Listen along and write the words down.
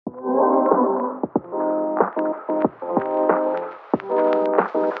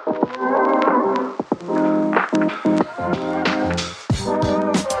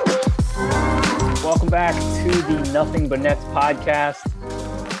the Nothing But Nets podcast.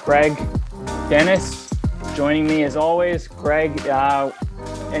 Greg, Dennis, joining me as always. Greg,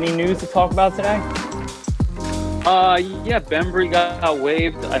 any news to talk about today? Yeah, Bembry got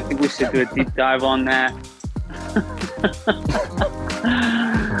waived. I think we should do a deep dive on that.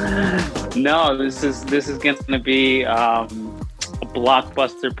 No, this is going to be a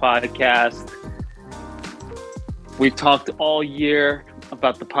blockbuster podcast. We've talked all year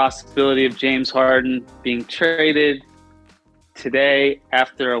about the possibility of James Harden being traded. Today,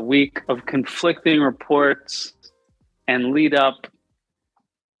 after a week of conflicting reports and lead up,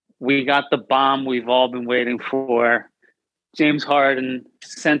 we got the bomb we've all been waiting for. James Harden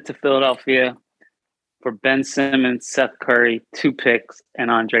sent to Philadelphia for Ben Simmons, Seth Curry, 2 picks,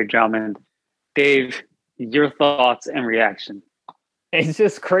 and Andre Drummond. Dave, your thoughts and reaction? It's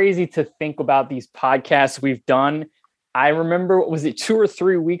just crazy to think about these podcasts we've done. I remember, was it 2 or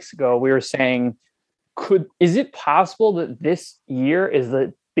 3 weeks ago, we were saying, is it possible that this year is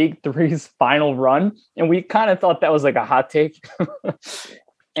the Big Three's final run? And we kind of thought that was like a hot take.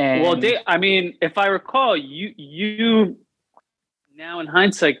 Well, Dave, I mean, if I recall, you now in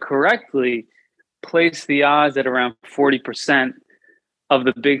hindsight correctly placed the odds at around 40% of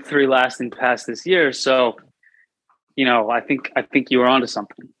the Big Three lasting past this year. So, you know, I think you were onto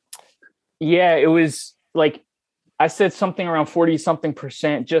something. Yeah, it was like I said something around 40-something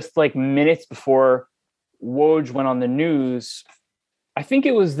percent just like minutes before Woj went on the news. I think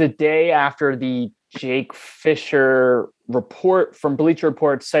it was the day after the Jake Fisher report from Bleacher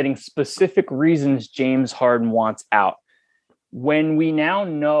Report citing specific reasons James Harden wants out. When we now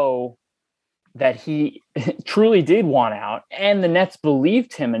know that he truly did want out and the Nets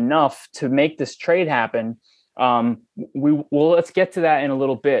believed him enough to make this trade happen, let's get to that in a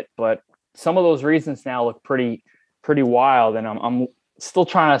little bit. But some of those reasons now look pretty wild, and I'm still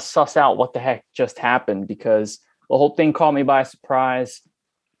trying to suss out what the heck just happened because the whole thing caught me by surprise.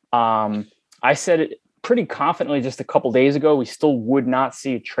 I said it pretty confidently just a couple days ago. We still would not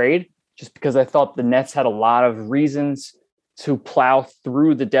see a trade just because I thought the Nets had a lot of reasons to plow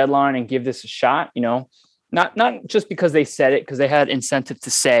through the deadline and give this a shot. You know, not just because they said it, because they had incentive to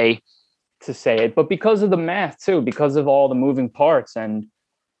say it, but because of the math too, because of all the moving parts and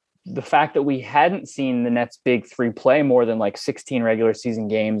the fact that we hadn't seen the Nets Big Three play more than like 16 regular season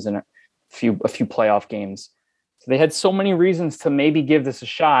games and a few playoff games. So they had so many reasons to maybe give this a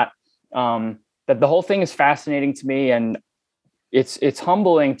shot, that the whole thing is fascinating to me. And it's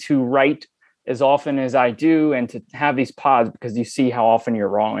humbling to write as often as I do and to have these pods because you see how often you're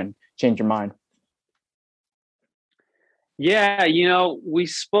wrong and change your mind. Yeah, you know, we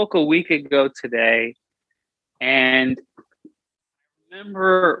spoke a week ago today, and I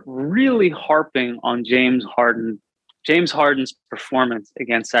remember really harping on James Harden's performance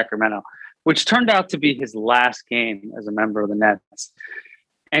against Sacramento, which turned out to be his last game as a member of the Nets.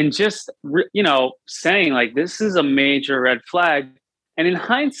 And just, you know, saying like, this is a major red flag. And in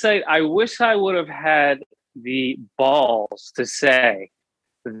hindsight, I wish I would have had the balls to say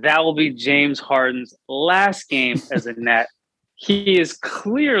that will be James Harden's last game as a Net. He is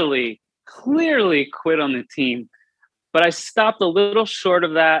clearly quit on the team. But I stopped a little short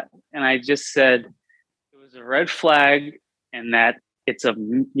of that, and I just said it was a red flag and that it's a,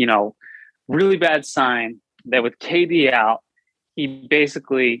 you know, really bad sign that with KD out, he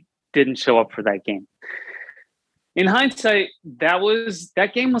basically didn't show up for that game. In hindsight,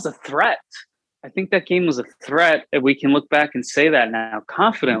 that game was a threat. I think that game was a threat, and we can look back and say that now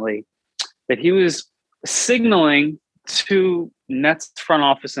confidently, that he was signaling to Nets front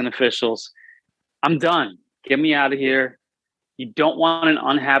office and officials, I'm done. Get me out of here. You don't want an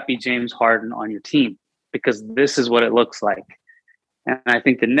unhappy James Harden on your team because this is what it looks like. And I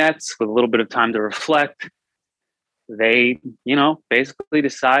think the Nets, with a little bit of time to reflect, they, you know, basically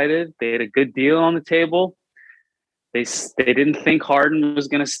decided they had a good deal on the table. They didn't think Harden was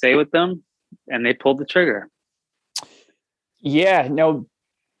going to stay with them, and they pulled the trigger. Yeah, no,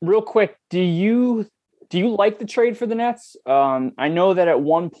 real quick, do you like the trade for the Nets? I know that at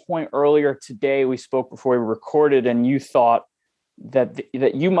one point earlier today we spoke before we recorded, and you thought that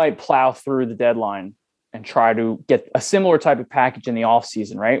you might plow through the deadline and try to get a similar type of package in the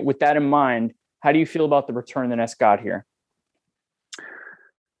offseason, right? With that in mind, how do you feel about the return the Nets got here?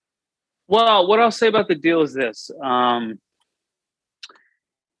 Well, what I'll say about the deal is this.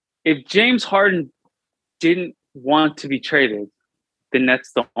 If James Harden didn't want to be traded, the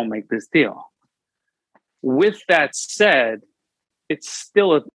Nets don't make this deal. With that said, it's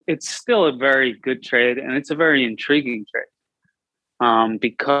still a very good trade, and it's a very intriguing trade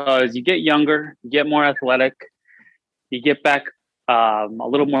because you get younger, you get more athletic, you get back a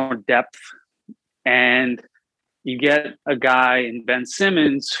little more depth, and You get a guy in Ben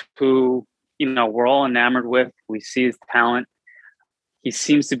Simmons who, we're all enamored with. We see his talent. He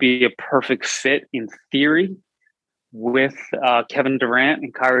seems to be a perfect fit in theory with Kevin Durant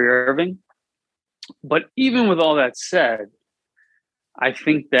and Kyrie Irving. But even with all that said, I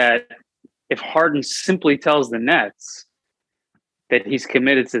think that if Harden simply tells the Nets that he's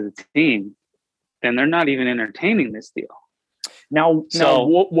committed to the team, then they're not even entertaining this deal. Now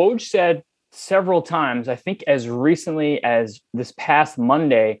Woj said several times, I think as recently as this past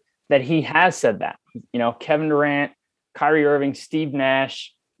Monday, that he has said that. Kevin Durant, Kyrie Irving, Steve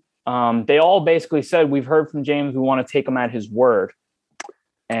Nash, they all basically said, we've heard from James, we want to take him at his word.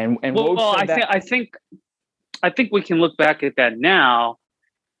 And Woj said I think we can look back at that now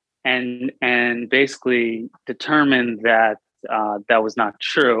and basically determine that that was not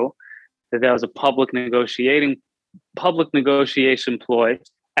true, that was a public negotiation ploy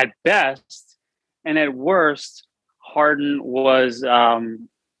at best, and at worst, Harden was,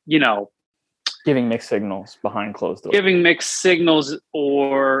 giving mixed signals behind closed doors. Giving mixed signals,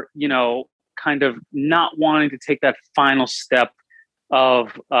 or kind of not wanting to take that final step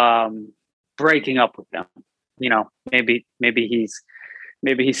of breaking up with them. Maybe he's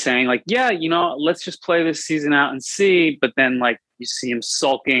saying like, yeah, let's just play this season out and see. But then like you see him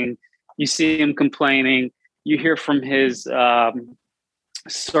sulking, you see him complaining, you hear from his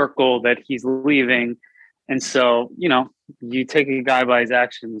circle that he's leaving. And so, you take a guy by his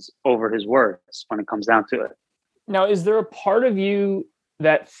actions over his words when it comes down to it. Now, is there a part of you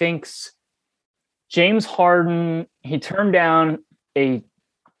that thinks James Harden, he turned down a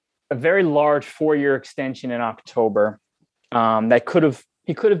very large 4-year extension in October that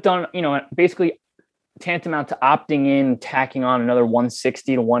he could have done, basically tantamount to opting in, tacking on another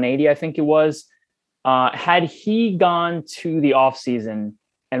 160 to 180, I think it was. Had he gone to the offseason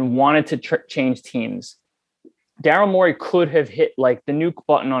and wanted to change teams, Daryl Morey could have hit like the nuke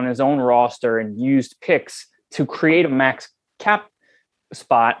button on his own roster and used picks to create a max cap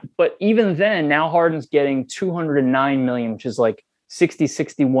spot. But even then, now Harden's getting $209 million, which is like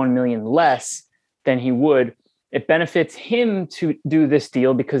 61 million less than he would. It benefits him to do this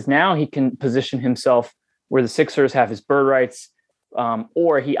deal because now he can position himself where the Sixers have his bird rights,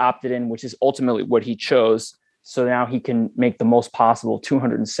 or he opted in, which is ultimately what he chose. So now he can make the most possible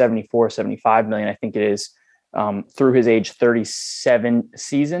 75 million, I think it is, through his age 37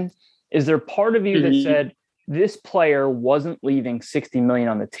 season. Is there part of you that said this player wasn't leaving 60 million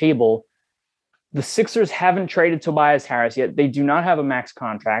on the table? The Sixers haven't traded Tobias Harris yet. They do not have a max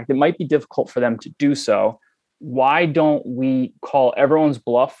contract. It might be difficult for them to do so. Why don't we call everyone's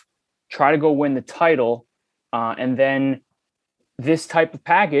bluff, try to go win the title, and then this type of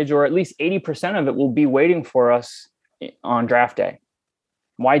package, or at least 80% of it, will be waiting for us on draft day?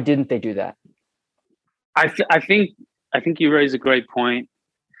 Why didn't they do that? I think you raise a great point,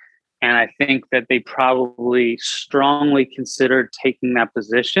 and I think that they probably strongly considered taking that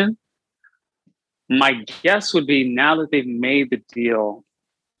position. My guess would be, now that they've made the deal,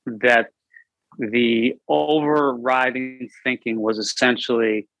 that the overriding thinking was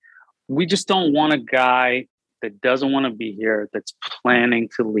essentially, we just don't want a guy that doesn't want to be here, that's planning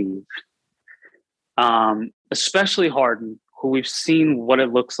to leave. Especially Harden, who we've seen what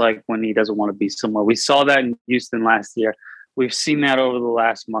it looks like when he doesn't want to be somewhere. We saw that in Houston last year. We've seen that over the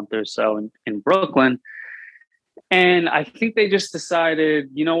last month or so in Brooklyn. And I think they just decided,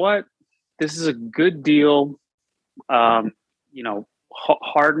 you know what? This is a good deal. Harden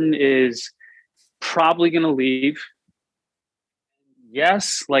is probably going to leave.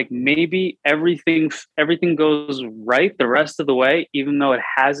 Yes, like maybe everything goes right the rest of the way, even though it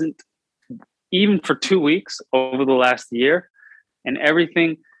hasn't, even for 2 weeks over the last year, and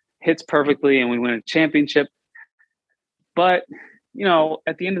everything hits perfectly and we win a championship. But,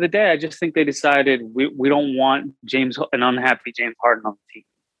 at the end of the day, I just think they decided we don't want an unhappy James Harden on the team.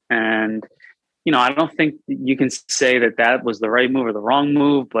 And, I don't think you can say that was the right move or the wrong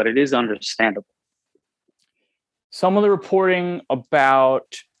move, but it is understandable. Some of the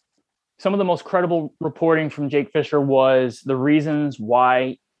most credible reporting from Jake Fisher was the reasons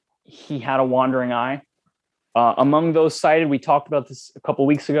why he had a wandering eye. Among those cited, we talked about this a couple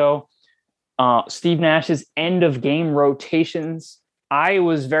weeks ago, Steve Nash's end of game rotations. I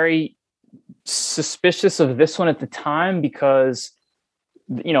was very suspicious of this one at the time because,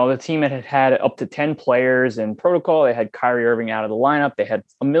 the team had up to 10 players in protocol. They had Kyrie Irving out of the lineup. They had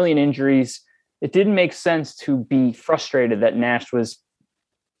a million injuries. It didn't make sense to be frustrated that Nash was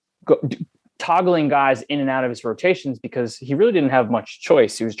toggling guys in and out of his rotations because he really didn't have much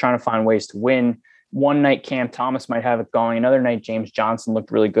choice. He was trying to find ways to win. One night Cam Thomas might have it going. Another night James Johnson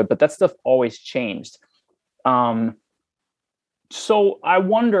looked really good, but that stuff always changed. So I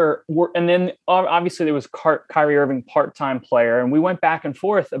wonder, and then obviously there was Kyrie Irving, part-time player, and we went back and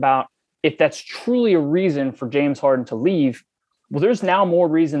forth about if that's truly a reason for James Harden to leave. Well, there's now more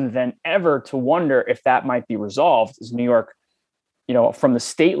reason than ever to wonder if that might be resolved, as New York, from the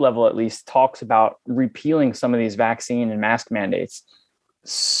state level at least, talks about repealing some of these vaccine and mask mandates.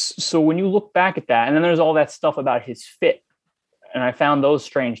 So when you look back at that, and then there's all that stuff about his fit, and I found those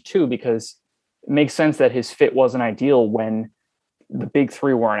strange too, because it makes sense that his fit wasn't ideal when the big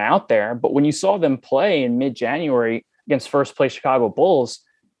three weren't out there. But when you saw them play in mid-January against first place Chicago Bulls,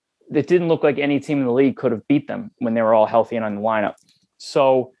 it didn't look like any team in the league could have beat them when they were all healthy and on the lineup.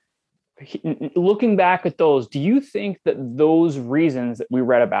 So looking back at those, do you think that those reasons that we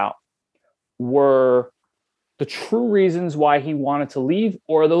read about were the true reasons why he wanted to leave,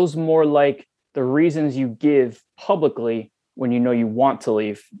 or are those more like the reasons you give publicly when you know you want to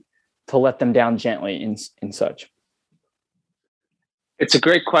leave, to let them down gently in such? It's a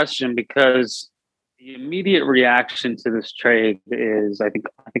great question, because the immediate reaction to this trade is, I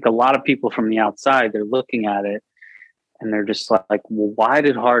think a lot of people from the outside, they're looking at it and they're just like, well, why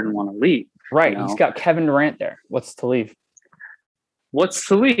did Harden want to leave? Right. He's got Kevin Durant there. What's to leave?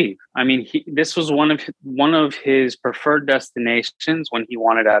 I mean, this was one of his preferred destinations when he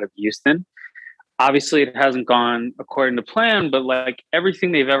wanted out of Houston. Obviously, it hasn't gone according to plan, but like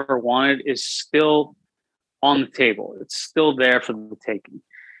everything they've ever wanted is still on the table. It's still there for the taking.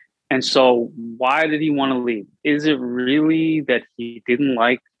 And so why did he want to leave? Is it really that he didn't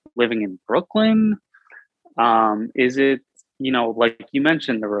like living in Brooklyn? Is it, like you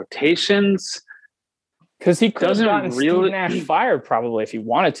mentioned, the rotations? Because he could have gotten Steve Nash fired probably if he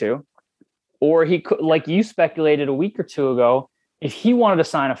wanted to. Or he could, like you speculated a week or two ago, if he wanted to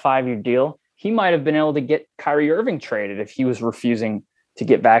sign a 5-year deal, he might have been able to get Kyrie Irving traded if he was refusing to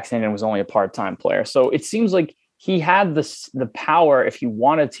get vaccinated and was only a part-time player. So it seems like he had the power, if he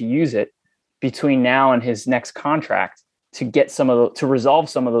wanted to use it, between now and his next contract to get to resolve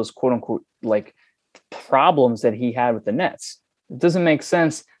some of those quote unquote like problems that he had with the Nets. It doesn't make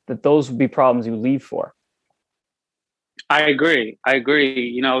sense that those would be problems you leave for. I agree.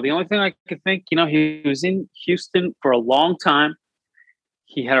 The only thing I could think, he was in Houston for a long time.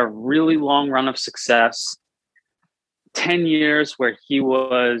 He had a really long run of success. 10 years where he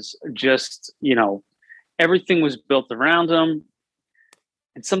was just, everything was built around him.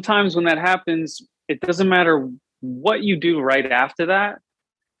 And sometimes when that happens, it doesn't matter what you do right after that.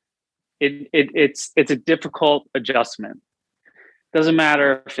 It's a difficult adjustment. Doesn't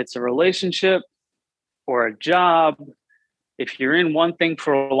matter if it's a relationship or a job. If you're in one thing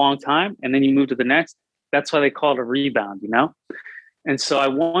for a long time and then you move to the next, that's why they call it a rebound, And so I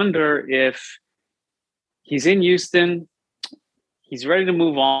wonder if he's in Houston, he's ready to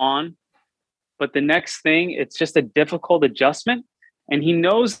move on, but the next thing, it's just a difficult adjustment. And he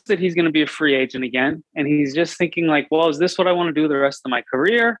knows that he's going to be a free agent again. And he's just thinking like, well, is this what I want to do the rest of my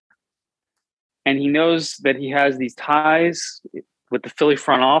career? And he knows that he has these ties with the Philly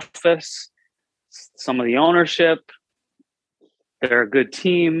front office, some of the ownership. They're a good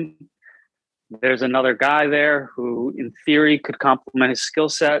team. There's another guy there who, in theory, could complement his skill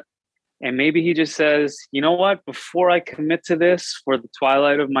set. And maybe he just says, you know what, before I commit to this for the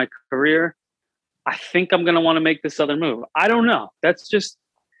twilight of my career, I think I'm going to want to make this other move. I don't know. That's just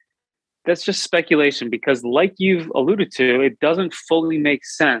speculation, because like you've alluded to, it doesn't fully make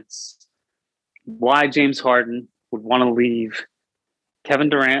sense why James Harden would want to leave Kevin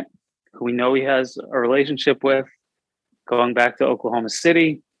Durant, who we know he has a relationship with, going back to Oklahoma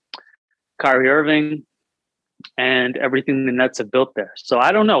City, Kyrie Irving, and everything the Nets have built there. So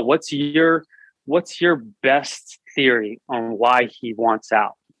I don't know. What's your best theory on why he wants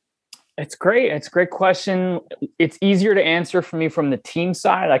out? It's great. It's a great question. It's easier to answer for me from the team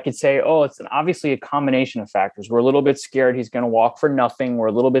side. I could say, it's obviously a combination of factors. We're a little bit scared he's going to walk for nothing. We're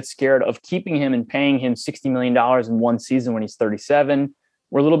a little bit scared of keeping him and paying him $60 million in one season when he's 37.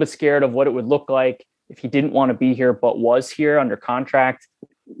 We're a little bit scared of what it would look like if he didn't want to be here but was here under contract.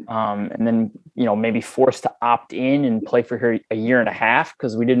 And then, maybe forced to opt in and play for her a year and a half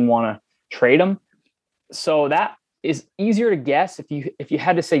because we didn't want to trade him. So that is easier to guess. If you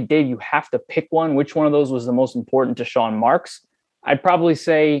had to say, Dave, you have to pick one, which one of those was the most important to Sean Marks? I'd probably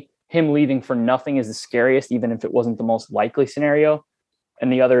say him leaving for nothing is the scariest, even if it wasn't the most likely scenario.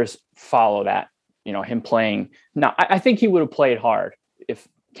 And the others follow that, him playing. Now, I think he would have played hard if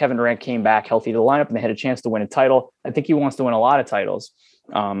Kevin Durant came back healthy to the lineup and they had a chance to win a title. I think he wants to win a lot of titles.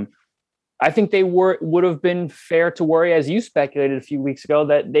 I think they would have been fair to worry, as you speculated a few weeks ago,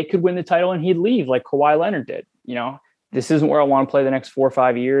 that they could win the title and he'd leave like Kawhi Leonard did. This isn't where I want to play the next 4 or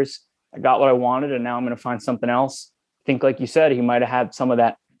 5 years. I got what I wanted, and now I'm going to find something else. I think, like you said, he might have had some of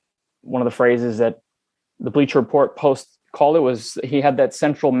that. One of the phrases that the Bleacher Report post called it was he had that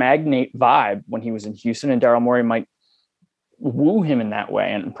central magnate vibe when he was in Houston, and Daryl Morey might woo him in that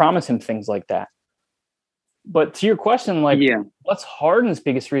way and promise him things like that. But to your question, like, what's Harden's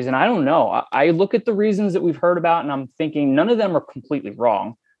biggest reason? I don't know. I look at the reasons that we've heard about, and I'm thinking none of them are completely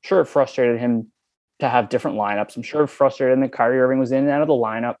wrong. Sure, it frustrated him to have different lineups. I'm sure it frustrated him that Kyrie Irving was in and out of the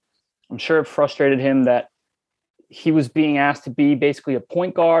lineup. I'm sure it frustrated him that he was being asked to be basically a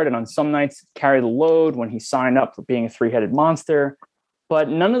point guard and on some nights carry the load when he signed up for being a three-headed monster. But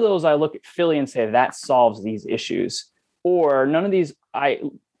none of those I look at Philly and say that solves these issues. Or none of these I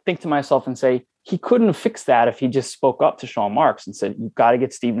think to myself and say, he couldn't have fixed that if he just spoke up to Sean Marks and said, you've got to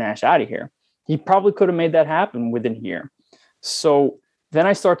get Steve Nash out of here. He probably could have made that happen within here. So then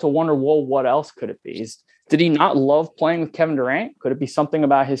I start to wonder, well, what else could it be? Did he not love playing with Kevin Durant? Could it be something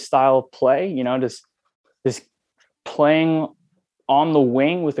about his style of play? You know, just playing on the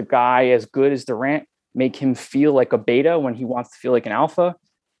wing with a guy as good as Durant make him feel like a beta when he wants to feel like an alpha?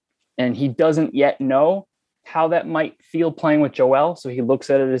 And he doesn't yet know how that might feel playing with Joel. So he looks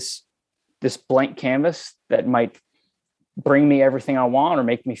at it as this blank canvas that might bring me everything I want or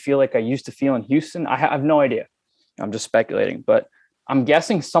make me feel like I used to feel in Houston. I have no idea. I'm just speculating, but I'm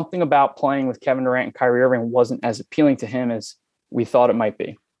guessing something about playing with Kevin Durant and Kyrie Irving wasn't as appealing to him as we thought it might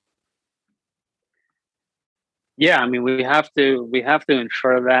be. Yeah, I mean, we have to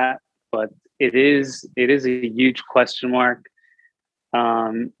infer that, but it is a huge question mark.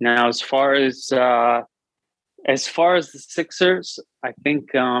 Now, as far as the Sixers, I think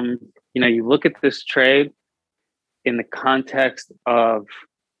you look at this trade in the context of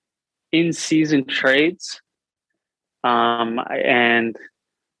in-season trades, and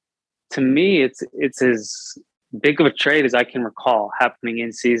to me, it's as big of a trade as I can recall happening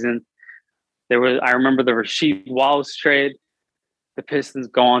in season. I remember the Rasheed Wallace trade. The Pistons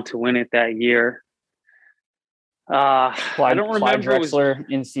go on to win it that year. I don't remember. Clyde Drexler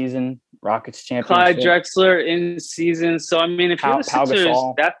in season, Rockets championship. Clyde Drexler in season. So I mean, if you're the Sixers,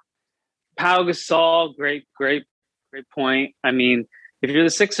 Pau Gasol, great point. I mean, if you're the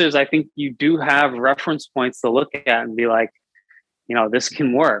Sixers, I think you do have reference points to look at and be like, this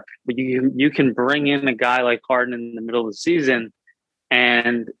can work. But you can bring in a guy like Harden in the middle of the season,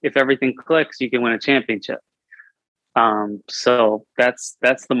 and if everything clicks, you can win a championship. So that's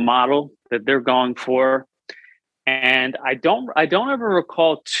the model that they're going for. And I don't ever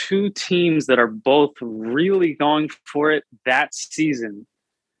recall two teams that are both really going for it that season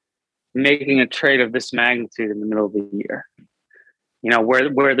making a trade of this magnitude in the middle of the year.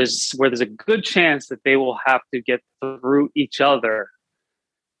 Where there's a good chance that they will have to get through each other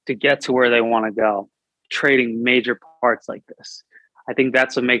to get to where they want to go, trading major parts like this. I think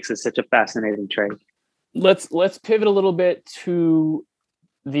that's what makes it such a fascinating trade. Let's pivot a little bit to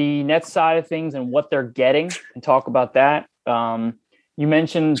the Nets side of things and what they're getting and talk about that. You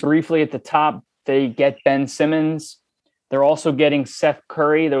mentioned briefly at the top, they get Ben Simmons. They're also getting Seth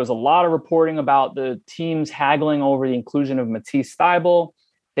Curry. There was a lot of reporting about the teams haggling over the inclusion of Matisse Thybulle.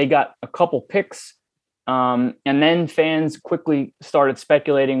 They got a couple picks. And then fans quickly started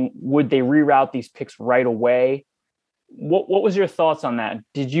speculating, would they reroute these picks right away? What was your thoughts on that?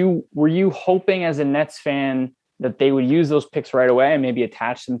 Were you hoping as a Nets fan that they would use those picks right away and maybe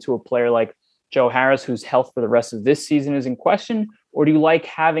attach them to a player like Joe Harris, whose health for the rest of this season is in question? Or do you like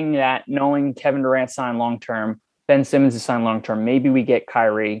having that, knowing Kevin Durant signed long-term, Ben Simmons is signed long-term, maybe we get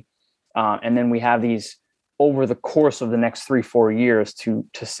Kyrie, and then we have these over the course of the next 3-4 years to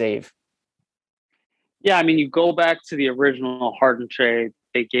save? Yeah, I mean, you go back to the original Harden trade,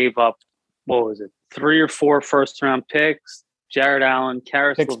 they gave up, 3 or 4 first-round picks, Jared Allen,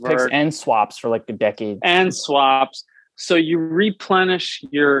 Karis LeVert. Picks and swaps for like a decade. And swaps. So you replenish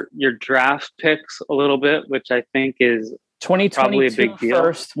your draft picks a little bit, which I think is probably a big deal.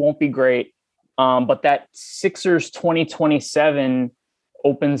 First won't be great. But that Sixers 2027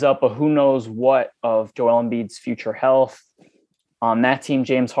 opens up a who knows what of Joel Embiid's future health. On that team,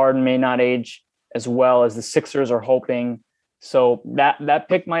 James Harden may not age as well as the Sixers are hoping. So that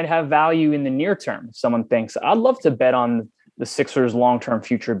pick might have value in the near term. Someone thinks, I'd love to bet on the Sixers' long-term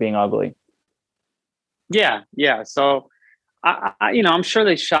future being ugly. Yeah. So I'm sure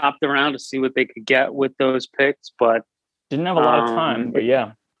they shopped around to see what they could get with those picks, but didn't have a lot of time. But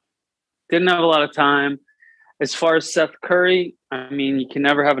yeah, didn't have a lot of time. As far as Seth Curry, I mean, you can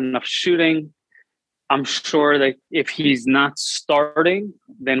never have enough shooting. I'm sure that if he's not starting,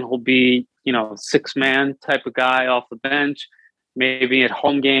 then he'll be, 6-man type of guy off the bench. Maybe at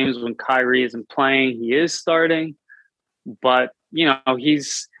home games when Kyrie isn't playing, he is starting. But,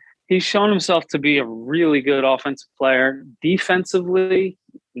 he's He's shown himself to be a really good offensive player. Defensively,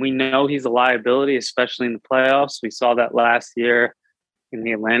 we know he's a liability, especially in the playoffs. We saw that last year in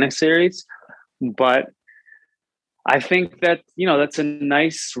the Atlantic series. But I think that, that's a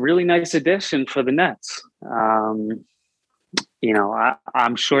really nice addition for the Nets. I'm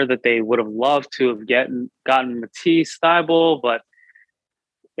sure that they would have loved to have gotten Matisse Thybulle, but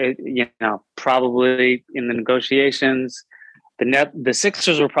probably in the negotiations, the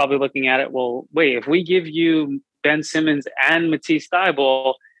Sixers were probably looking at it. Well, wait, if we give you Ben Simmons and Matisse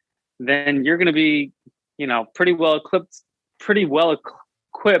Thybulle, then you're going to be, pretty well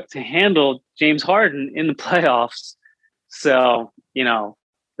equipped to handle James Harden in the playoffs. So,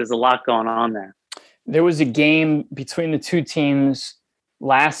 there's a lot going on there. There was a game between the two teams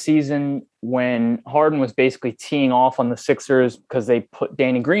last season when Harden was basically teeing off on the Sixers because they put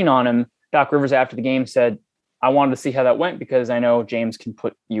Danny Green on him. Doc Rivers after the game said, I wanted to see how that went because I know James can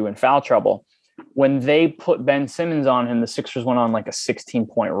put you in foul trouble. When they put Ben Simmons on him, the Sixers went on like a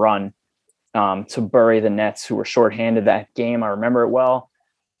 16-point run to bury the Nets, who were shorthanded that game. I remember it well.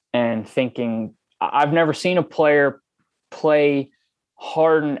 And thinking, I've never seen a player play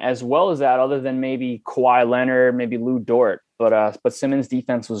Harden as well as that, other than maybe Kawhi Leonard, maybe Lou Dort. But Simmons'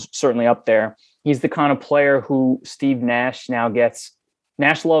 defense was certainly up there. He's the kind of player who Steve Nash now gets.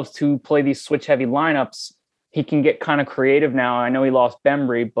 Nash loves to play these switch-heavy lineups. He can get kind of creative now. I know he lost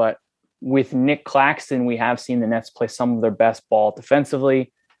Bembry, but with Nick Claxton, we have seen the Nets play some of their best ball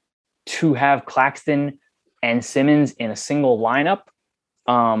defensively. To have Claxton and Simmons in a single lineup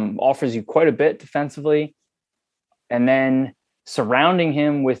offers you quite a bit defensively. And then surrounding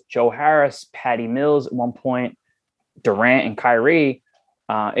him with Joe Harris, Patty Mills at one point, Durant and Kyrie,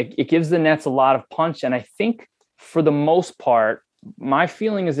 it gives the Nets a lot of punch. And I think for the most part, my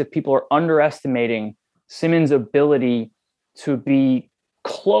feeling is that people are underestimating Simmons' ability to be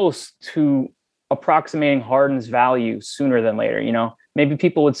close to approximating Harden's value sooner than later. Maybe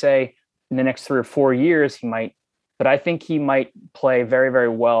people would say in the next 3 or 4 years he might, but I think he might play very, very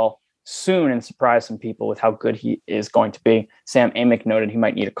well soon and surprise some people with how good he is going to be. Sam Amick noted he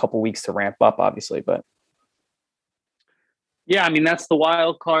might need a couple weeks to ramp up, obviously, but yeah, that's the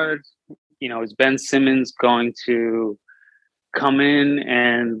wild card. Is Ben Simmons going to come in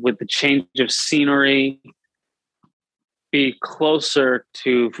and with the change of scenery be closer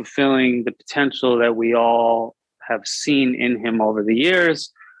to fulfilling the potential that we all have seen in him over the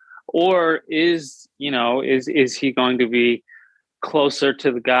years? Or is he going to be closer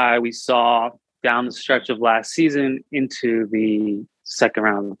to the guy we saw down the stretch of last season into the second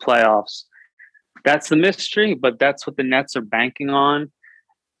round of the playoffs? That's the mystery, but that's what the Nets are banking on.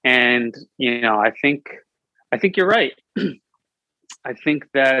 And, I think you're right. I think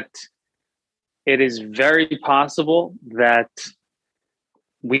that it is very possible that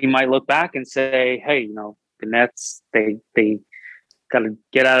we might look back and say, hey, the Nets, they got a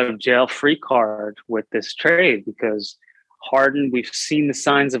get out of jail free card with this trade, because Harden, we've seen the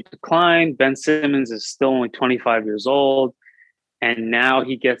signs of decline. Ben Simmons is still only 25 years old. And now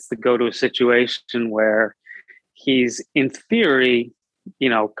he gets to go to a situation where he's, in theory,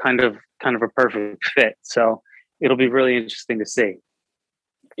 kind of a perfect fit. So it'll be really interesting to see.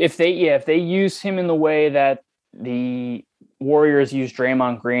 If they use him in the way that the Warriors use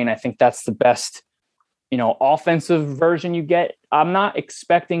Draymond Green, I think that's the best, offensive version you get. I'm not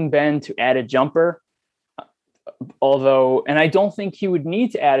expecting Ben to add a jumper, and I don't think he would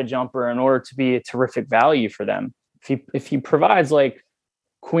need to add a jumper in order to be a terrific value for them. If he provides like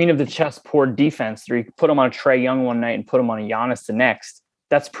queen of the chessboard defense, or you could put him on a Trae Young one night and put him on a Giannis the next,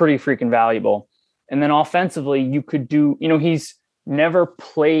 that's pretty freaking valuable. And then offensively, you could do, he's never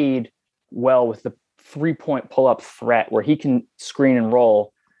played well with the 3-point pull-up threat where he can screen and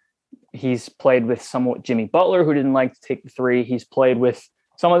roll. He's played with somewhat Jimmy Butler, who didn't like to take the three. He's played with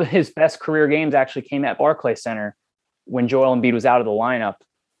some of his best career games actually came at Barclays Center when Joel Embiid was out of the lineup.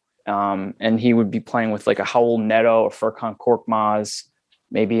 And he would be playing with like a Howell Neto, a Furkan Korkmaz,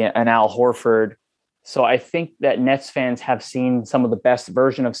 maybe an Al Horford. So I think that Nets fans have seen some of the best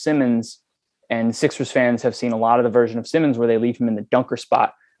version of Simmons, and Sixers fans have seen a lot of the version of Simmons where they leave him in the dunker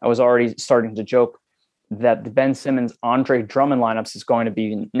spot. I was already starting to joke that the Ben Simmons, Andre Drummond lineups is going to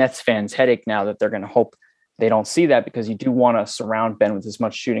be Nets fans' headache now, that they're going to hope they don't see that, because you do want to surround Ben with as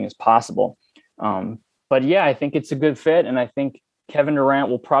much shooting as possible. But yeah, I think it's a good fit. And I think Kevin Durant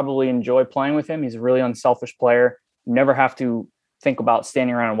will probably enjoy playing with him. He's a really unselfish player. You never have to think about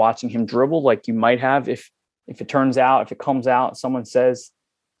standing around and watching him dribble like you might have if it comes out, someone says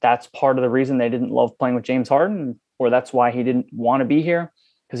that's part of the reason they didn't love playing with James Harden, or that's why he didn't want to be here,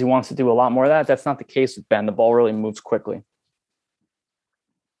 because he wants to do a lot more of that. That's not the case with Ben. The ball really moves quickly.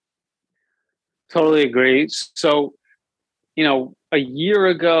 Totally agree. So, a year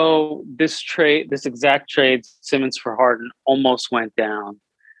ago, this exact trade, Simmons for Harden, almost went down.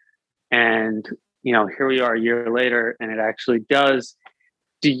 And, here we are a year later, and it actually does.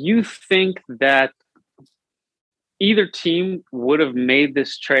 Do you think that either team would have made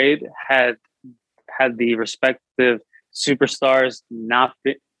this trade had the respective superstars not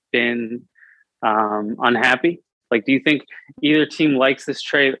been unhappy? Like, do you think either team likes this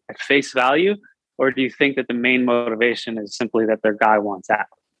trade at face value, or do you think that the main motivation is simply that their guy wants out?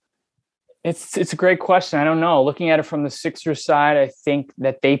 It's a great question. I don't know. Looking at it from the Sixers side, I think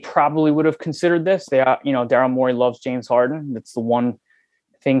that they probably would have considered this. Daryl Morey loves James Harden. That's the one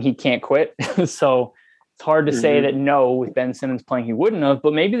thing he can't quit. So it's hard to say that no, with Ben Simmons playing, he wouldn't have.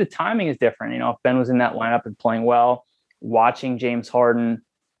 But maybe the timing is different. If Ben was in that lineup and playing well, watching James Harden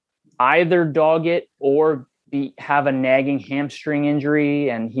either dog it or have a nagging hamstring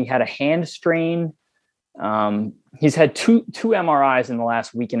injury, and he had a hand strain. He's had two MRIs in the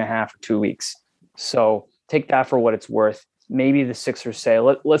last week and a half or 2 weeks. So take that for what it's worth. Maybe the Sixers say,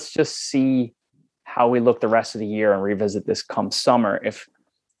 let's just see how we look the rest of the year and revisit this come summer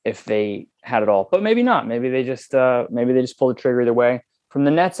if they had it all. But maybe not. Maybe they just pull the trigger either way. From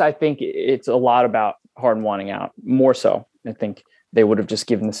the Nets, I think it's a lot about Harden wanting out. More so, I think they would have just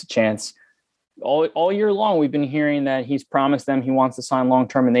given this a chance. All year long, we've been hearing that he's promised them he wants to sign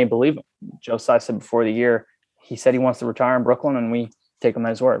long-term, and they believe him. Joe Tsai said before the year, he said he wants to retire in Brooklyn, and we take him at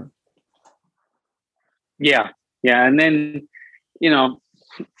his word. Yeah. And then,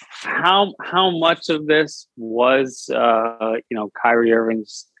 how much of this was, Kyrie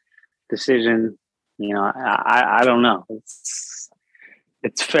Irving's decision? I don't know. It's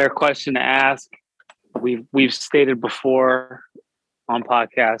a fair question to ask. We've stated before on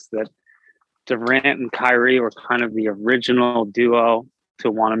podcasts that Durant and Kyrie were kind of the original duo to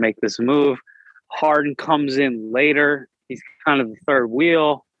want to make this move. Harden comes in later. He's kind of the third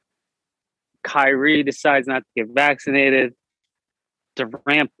wheel. Kyrie decides not to get vaccinated.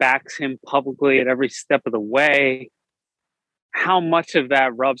 Durant backs him publicly at every step of the way. How much of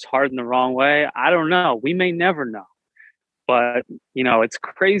that rubs Harden the wrong way? I don't know. We may never know. But, it's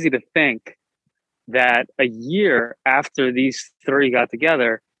crazy to think that a year after these three got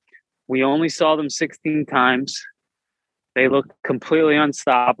together, we only saw them 16 times. They look completely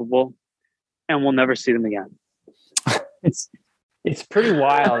unstoppable, and we'll never see them again. It's pretty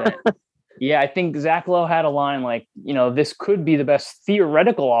wild. Yeah, I think Zach Lowe had a line like, this could be the best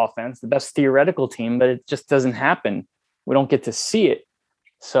theoretical offense, the best theoretical team, but it just doesn't happen. We don't get to see it.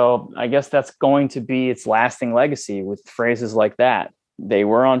 So I guess that's going to be its lasting legacy with phrases like that. They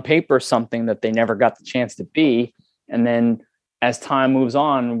were on paper something that they never got the chance to be. And then as time moves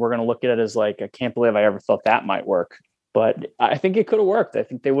on, we're going to look at it as like, I can't believe I ever thought that might work. But I think it could have worked. I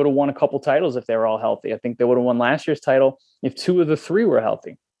think they would have won a couple titles if they were all healthy. I think they would have won last year's title if two of the three were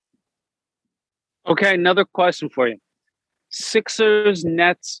healthy. Okay, another question for you. Sixers,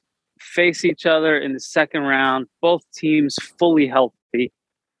 Nets face each other in the second round. Both teams fully healthy.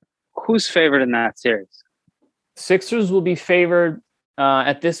 Who's favored in that series? Sixers will be favored.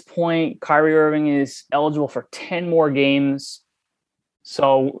 At this point, Kyrie Irving is eligible for 10 more games.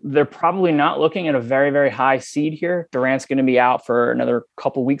 So they're probably not looking at a very, very high seed here. Durant's going to be out for another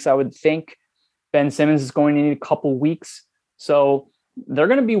couple weeks, I would think. Ben Simmons is going to need a couple weeks. So they're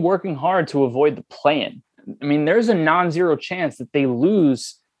going to be working hard to avoid the play-in. I mean, there's a non-zero chance that they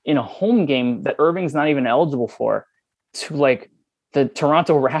lose in a home game that Irving's not even eligible for to like the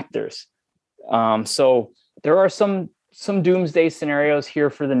Toronto Raptors. So there are some doomsday scenarios here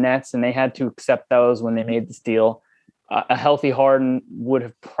for the Nets, and they had to accept those when they made this deal. A healthy Harden would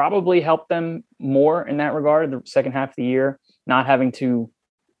have probably helped them more in that regard, the second half of the year, not having to,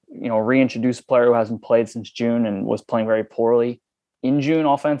 reintroduce a player who hasn't played since June and was playing very poorly in June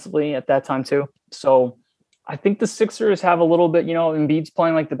offensively at that time too. So I think the Sixers have a little bit, Embiid's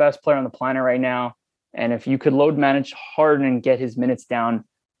playing like the best player on the planet right now. And if you could load manage Harden and get his minutes down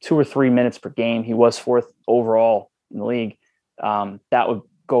 2 or 3 minutes per game, he was 4th overall in the league. That would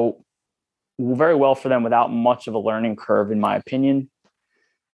go very well for them without much of a learning curve, in my opinion.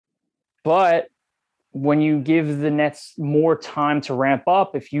 But when you give the Nets more time to ramp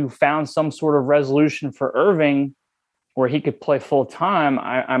up, if you found some sort of resolution for Irving where he could play full time,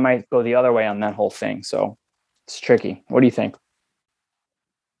 I might go the other way on that whole thing. So it's tricky. What do you think?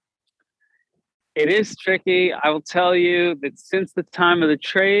 It is tricky. I will tell you that since the time of the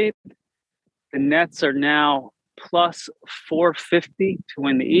trade, the Nets are now plus 450 to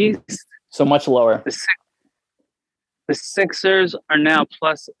win the East. So much lower. The Sixers are now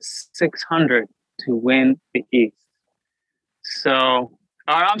plus 600 to win the East. So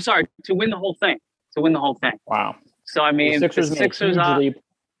I'm sorry, to win the whole thing. To win the whole thing. Wow. So I mean, the Sixers made a huge leap.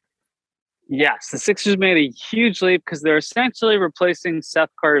 Yes, the Sixers made a huge leap because they're essentially replacing Seth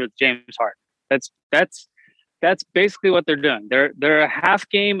Curry with James Harden. That's basically what they're doing. They're a half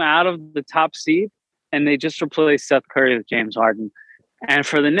game out of the top seed, and they just replaced Seth Curry with James Harden. And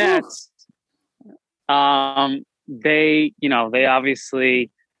for the Nets, they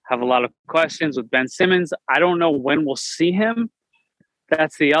obviously have a lot of questions with Ben Simmons. I don't know when we'll see him.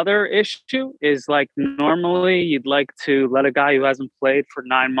 That's the other issue. Is like normally you'd like to let a guy who hasn't played for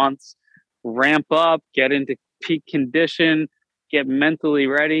 9 months ramp up, get into peak condition, get mentally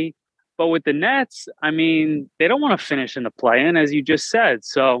ready. But with the Nets, I mean, they don't want to finish in the play-in, as you just said.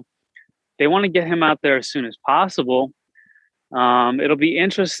 So they want to get him out there as soon as possible. It'll be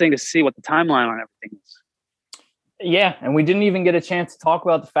interesting to see what the timeline on everything is. Yeah, and we didn't even get a chance to talk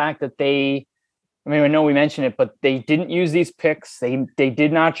about the fact that I know we mentioned it, but they didn't use these picks. They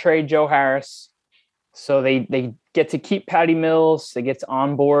did not trade Joe Harris. So they get to keep Patty Mills. They get to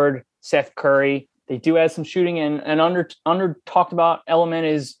onboard Seth Curry. They do add some shooting, and under talked about element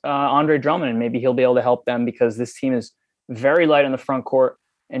is Andre Drummond, and maybe he'll be able to help them because this team is very light on the front court,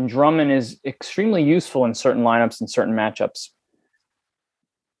 and Drummond is extremely useful in certain lineups and certain matchups.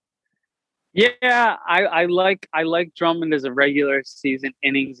 Yeah, I like Drummond as a regular season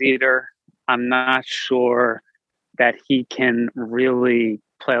innings eater. I'm not sure that he can really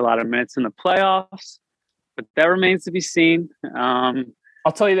play a lot of minutes in the playoffs, but that remains to be seen.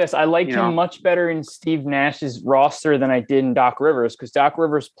 I'll tell you this. I like him much better in Steve Nash's roster than I did in Doc Rivers, because Doc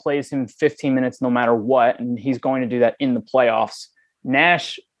Rivers plays him 15 minutes no matter what, and he's going to do that in the playoffs.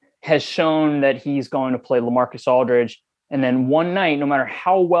 Nash has shown that he's going to play LaMarcus Aldridge, and then one night, no matter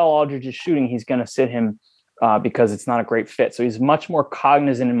how well Aldridge is shooting, he's going to sit him because it's not a great fit. So he's much more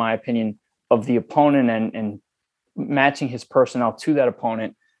cognizant, in my opinion, of the opponent and matching his personnel to that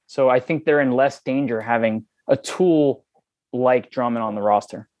opponent. So I think they're in less danger having a tool like Drummond on the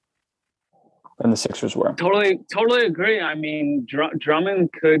roster than the Sixers were. Totally agree. I mean,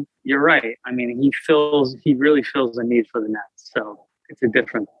 Drummond could. You're right. I mean, he really fills a need for the Nets. So it's a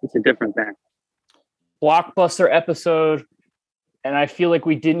different thing. Blockbuster episode, and I feel like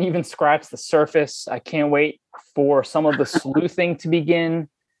we didn't even scratch the surface. I can't wait for some of the sleuthing to begin,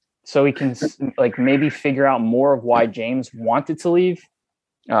 so we can maybe figure out more of why James wanted to leave.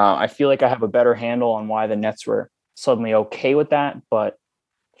 I feel like I have a better handle on why the Nets were suddenly okay with that, but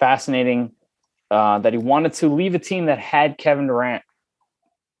fascinating that he wanted to leave a team that had Kevin Durant.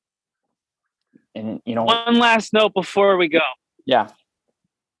 And one last note before we go. Yeah.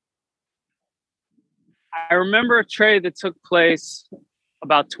 I remember a trade that took place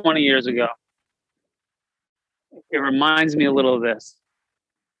about 20 years ago. It reminds me a little of this.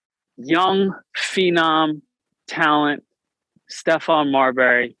 Young, phenom, talent, Stephon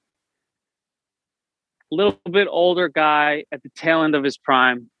Marbury. A little bit older guy at the tail end of his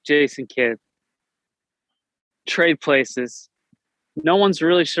prime, Jason Kidd. Trade places. No one's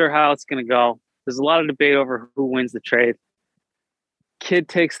really sure how it's going to go. There's a lot of debate over who wins the trade. Kidd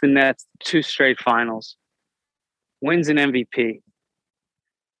takes the Nets 2 straight finals. Wins an MVP.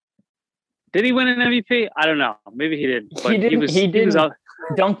 Did he win an MVP? I don't know. Maybe he did. But he didn't.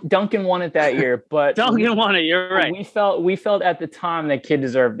 Duncan won it that year, but Duncan won it. You're right. We felt at the time that Kidd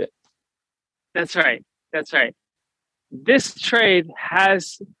deserved it. That's right. This trade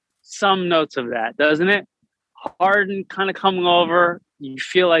has some notes of that, doesn't it? Harden kind of coming over. You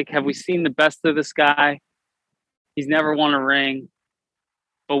feel like, have we seen the best of this guy? He's never won a ring,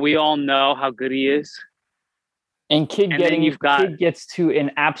 but we all know how good he is. And Kidd gets to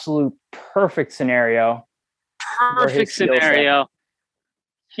an absolute perfect scenario. Perfect scenario.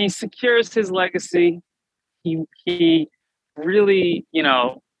 He secures his legacy. He really,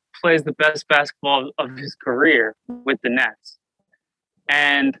 plays the best basketball of his career with the Nets.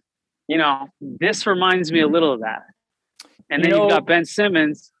 And, this reminds me a little of that. And then you've got Ben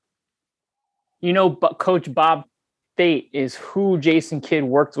Simmons. But Coach Bob Thate is who Jason Kidd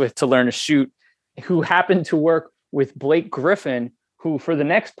worked with to learn to shoot, who happened to work with Blake Griffin, who for the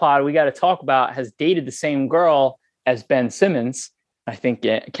next pod we got to talk about has dated the same girl as Ben Simmons. I think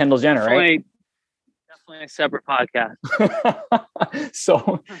Kendall Jenner, right? Definitely a separate podcast.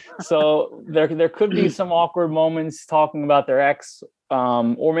 so there could be some awkward moments talking about their ex,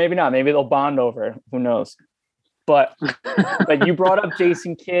 or maybe not. Maybe they'll bond over it. Who knows? But you brought up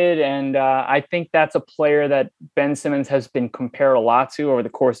Jason Kidd, and I think that's a player that Ben Simmons has been compared a lot to over the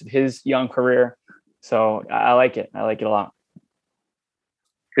course of his young career. So I like it. I like it a lot.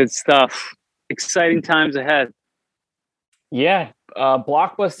 Good stuff. Exciting times ahead. Yeah.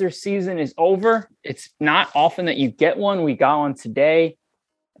 Blockbuster season is over. It's not often that you get one. We got one today.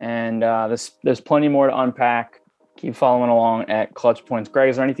 And there's plenty more to unpack. Keep following along at Clutch Points. Greg,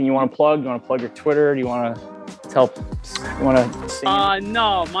 is there anything you want to plug? You want to plug your Twitter? Do you want to tell? You want to say?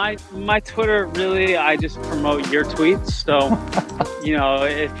 No, my Twitter, really, I just promote your tweets. So,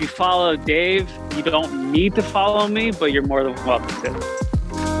 if you follow Dave, you don't need to follow me, but you're more than welcome to.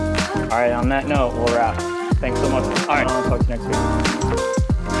 All right, on that note, we'll wrap. Thanks so much. All right. I'll talk to you next week.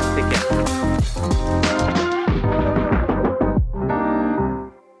 Take care.